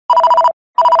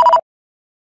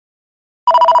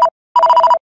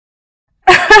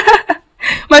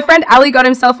friend Ali got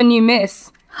himself a new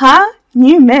miss. Huh?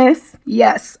 New miss?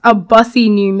 Yes, a bossy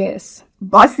new miss.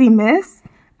 Bossy miss?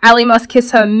 Ali must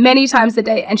kiss her many times a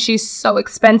day and she's so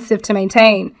expensive to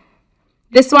maintain.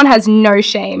 This one has no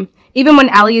shame. Even when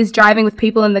Ali is driving with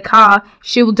people in the car,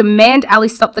 she will demand Ali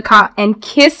stop the car and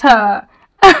kiss her.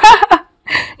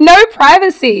 No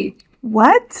privacy.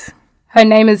 What? Her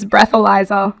name is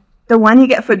Breathalyzer. The one you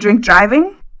get for drink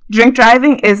driving? Drink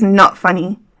driving is not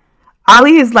funny.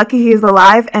 Ali is lucky he is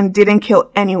alive and didn't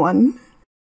kill anyone.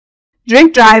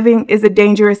 Drink driving is a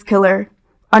dangerous killer.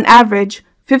 On average,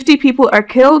 50 people are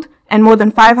killed and more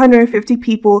than 550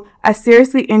 people are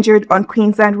seriously injured on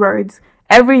Queensland roads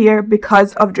every year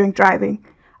because of drink driving.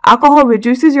 Alcohol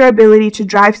reduces your ability to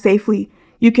drive safely.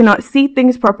 You cannot see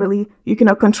things properly. You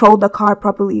cannot control the car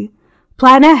properly.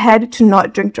 Plan ahead to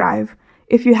not drink drive.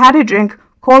 If you had a drink,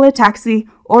 call a taxi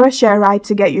or a share ride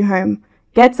to get you home.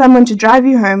 Get someone to drive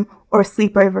you home or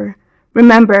sleep over.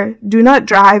 Remember, do not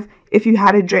drive if you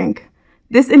had a drink.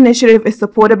 This initiative is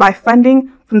supported by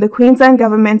funding from the Queensland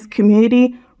Government's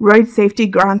Community Road Safety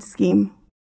Grant Scheme.